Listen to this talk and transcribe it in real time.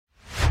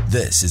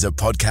This is a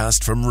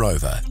podcast from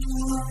Rover.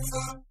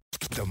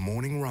 The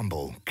Morning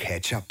Rumble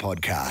Catch-Up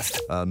Podcast.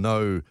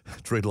 No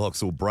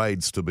dreadlocks or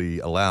braids to be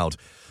allowed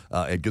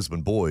at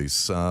Gisborne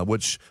Boys,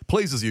 which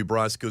pleases you,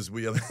 Bryce, because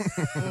we have...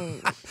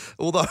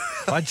 although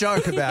I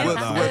joke about it,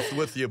 though.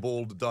 with your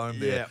bald dome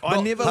there. Yeah,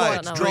 I never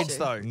liked dreads,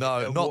 though.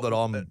 No, not that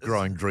I'm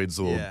growing dreads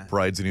or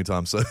braids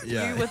anytime soon.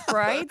 Yeah. You with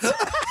braids?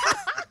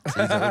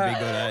 Jeez, that would be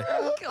good, eh?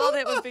 God,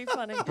 that would be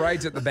funny.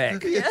 Braids at the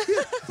back.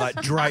 Like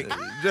Drake.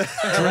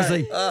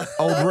 Drizzy.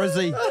 Old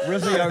Rizzy.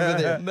 Rizzy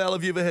over there. Mel,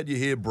 have you ever had your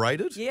hair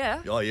braided?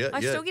 Yeah. Oh, yeah,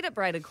 I still get it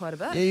braided quite a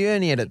bit. Yeah, you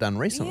only had it done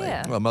recently.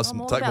 Yeah. Well, I must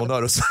I'm all take more about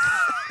it. notice.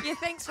 Yeah,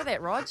 thanks for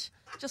that, Rog.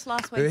 Just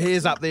last Her week.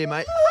 hair's up there,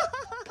 mate.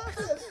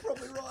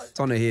 It's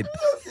on her head.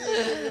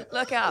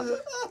 Look up.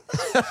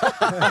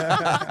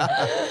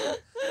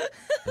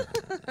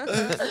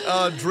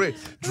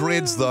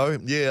 Dreads, though.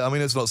 Yeah, I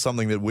mean, it's not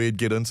something that we'd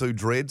get into,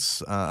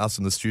 dreads, us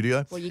in the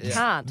studio. Well, you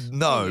can't.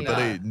 No, can you?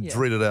 but he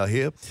dreaded our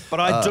hair. But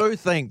I do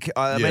think,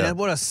 I yeah. mean,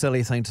 what a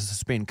silly thing to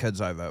suspend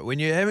kids over. When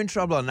you're having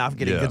trouble enough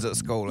getting kids at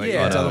school, like,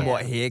 Yeah. you tell I them know.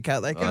 what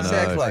haircut they can.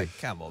 Exactly.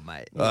 Come on,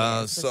 mate.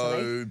 But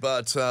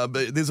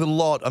there's a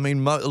lot. I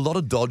mean, a lot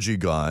of dodgy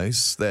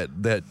guys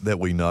that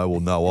we know or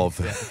know of.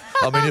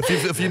 I mean,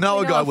 if you know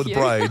We a know guy a with few.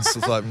 braids,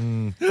 it's like,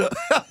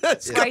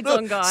 Braids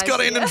on guys. it's got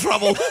to end in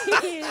trouble.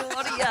 Yeah,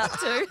 what are you up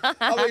to?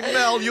 I mean,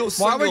 Mel, you're Why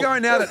single. are we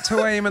going out at 2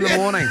 a.m. in the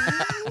morning?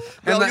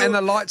 and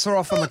the lights are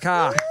off in the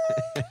car.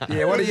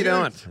 Yeah, what are you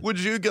doing? Would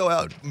you go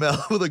out,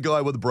 Mel, with a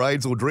guy with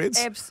braids or dreads?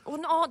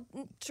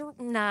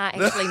 Nah,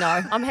 actually,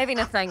 no. I'm having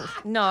a think.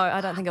 No, I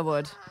don't think I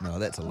would. No,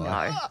 that's a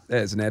lie. No.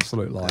 That's an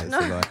absolute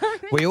lie.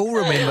 We all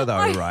remember,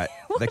 though, right?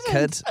 The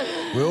kid.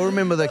 We all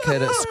remember the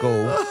kid at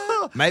school.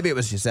 Maybe it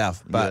was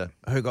yourself, but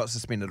who got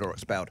suspended or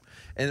expelled.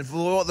 And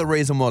for what the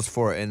reason was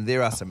for it, and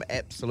there are some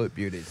absolute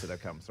beauties that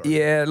have come through.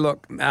 Yeah,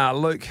 look,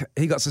 Luke,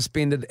 he got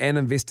suspended and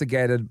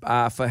investigated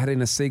for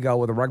hitting a seagull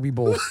with a rugby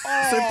ball.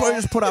 So Boo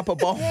just put up a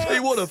bomb. He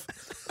would have.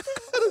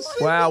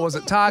 Wow, was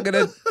it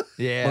targeted?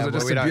 Yeah, Was it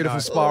just we a don't beautiful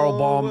know. spiral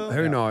bomb?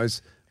 Who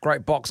knows?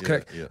 Great box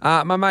kick.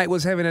 yeah. My mate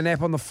was having a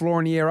nap on the floor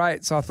in year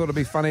 8, so I thought it'd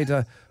be funny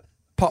to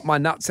pop my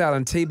nuts out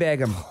and teabag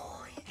him.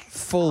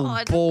 Full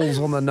balls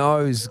on the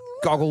nose,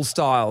 goggle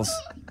styles.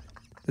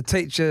 The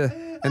teacher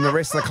and the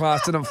rest of the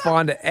class didn't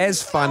find it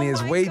as funny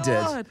as we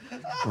did.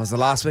 It was the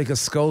last week of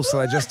school, so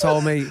they just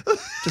told me,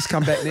 just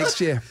come back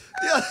next year.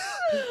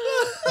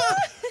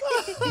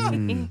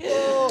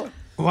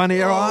 1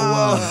 year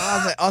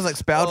I was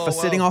expelled for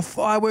setting off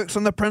fireworks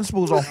in the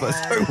principal's office.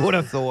 Who would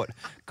have thought?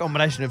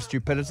 Combination of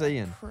stupidity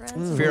and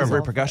fear of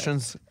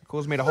repercussions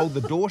caused me to hold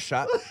the door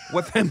shut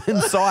with him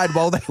inside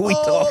while they went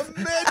off.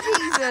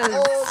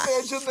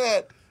 Imagine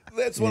that.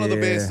 That's one of the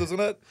best, isn't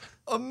it?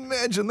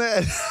 Imagine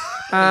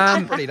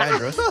that. Pretty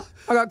dangerous.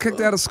 I got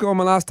kicked out of school on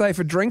my last day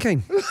for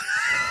drinking.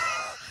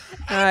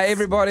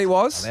 Everybody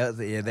was.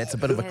 That's a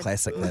bit of a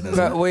classic, that isn't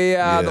But it? we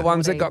are the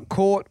ones that got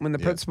caught when the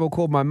principal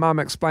called my mum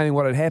explaining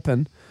what had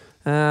happened.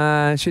 She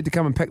had to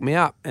come and pick me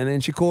up. And then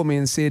she called me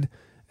and said,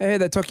 "Hey,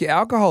 they took your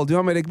alcohol. Do you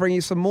want me to bring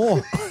you some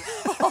more?"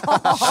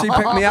 She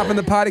picked me up and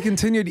the party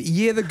continued.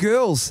 Yeah, the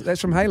girls.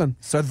 That's from Halen.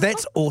 So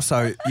that's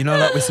also,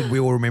 like we said, we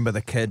all remember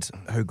the kid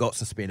who got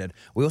suspended.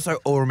 We also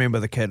all remember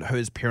the kid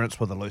whose parents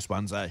were the loose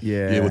ones, eh?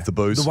 Yeah, with the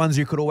booze. The ones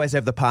you could always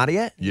have the party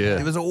at. Yeah.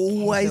 There was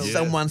always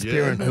someone's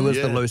parent who was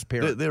the loose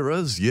parent. There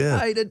is, yeah.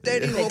 Hey, did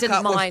Daddy They hook didn't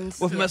up mind.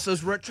 with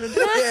Mrs. Richard?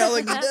 Yeah, I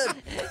think he did.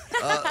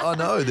 I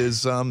know.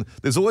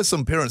 There's always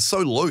some parents so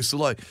loose.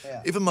 Like,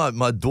 even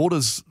my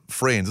daughter's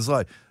friends, it's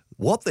like,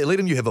 what? They're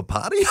letting you have a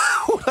party?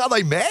 Are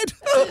they mad?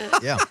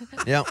 Yeah.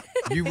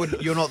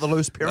 You're not the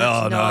loose parent.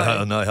 Oh,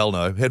 no, hell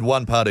no. Had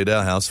one party at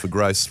our house for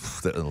Grace.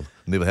 That'll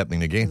never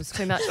happening It again. was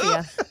too much for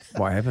you.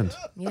 What happened?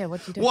 Yeah,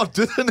 what'd you do? What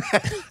didn't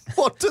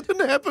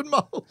happen,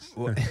 Miles?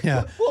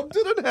 Yeah. What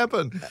didn't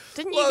happen?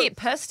 Didn't you get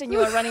pissed and you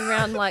were running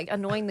around like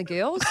annoying the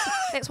girls?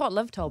 That's what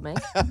Liv told me.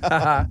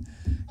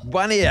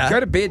 1 year.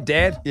 Go to bed,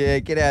 Dad. Yeah,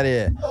 get out of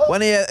here.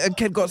 1 year, a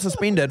kid got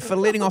suspended for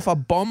letting off a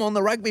bomb on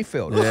the rugby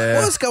field. Yeah.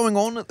 What's going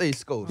on at these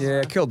schools?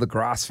 Yeah, killed the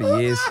grass for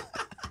years.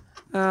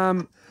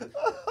 I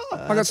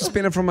got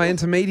suspended from my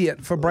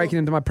intermediate for breaking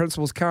into my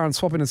principal's car and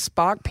swapping his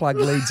spark plug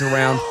leads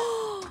around.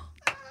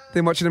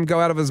 Then watching him go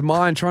out of his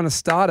mind trying to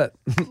start it.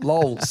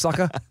 Lol,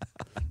 sucker.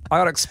 I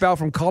got expelled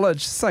from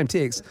college, same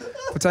text,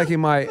 for taking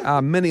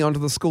my Mini onto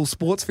the school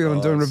sports field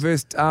and doing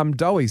reverse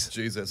doughies.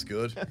 Jeez, that's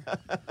good.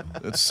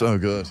 That's so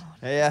good.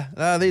 Yeah,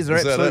 no, these are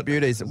Is that absolute it?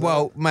 beauties.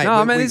 Well, mate,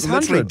 No, we there's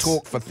literally hundreds.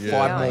 talk for Yeah,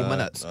 five I more know,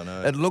 minutes. I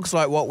know. It looks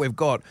like what we've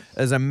got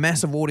is a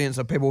massive audience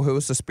of people who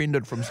are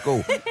suspended from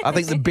school. I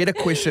think the better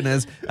question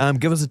is,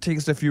 give us a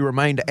text if you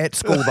remained at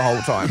school the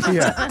whole time.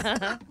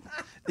 Yeah.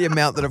 The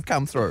amount that have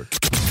come through.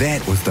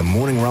 That was the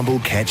Morning Rumble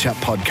Catch-Up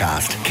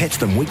Podcast. Catch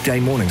them weekday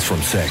mornings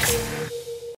from 6.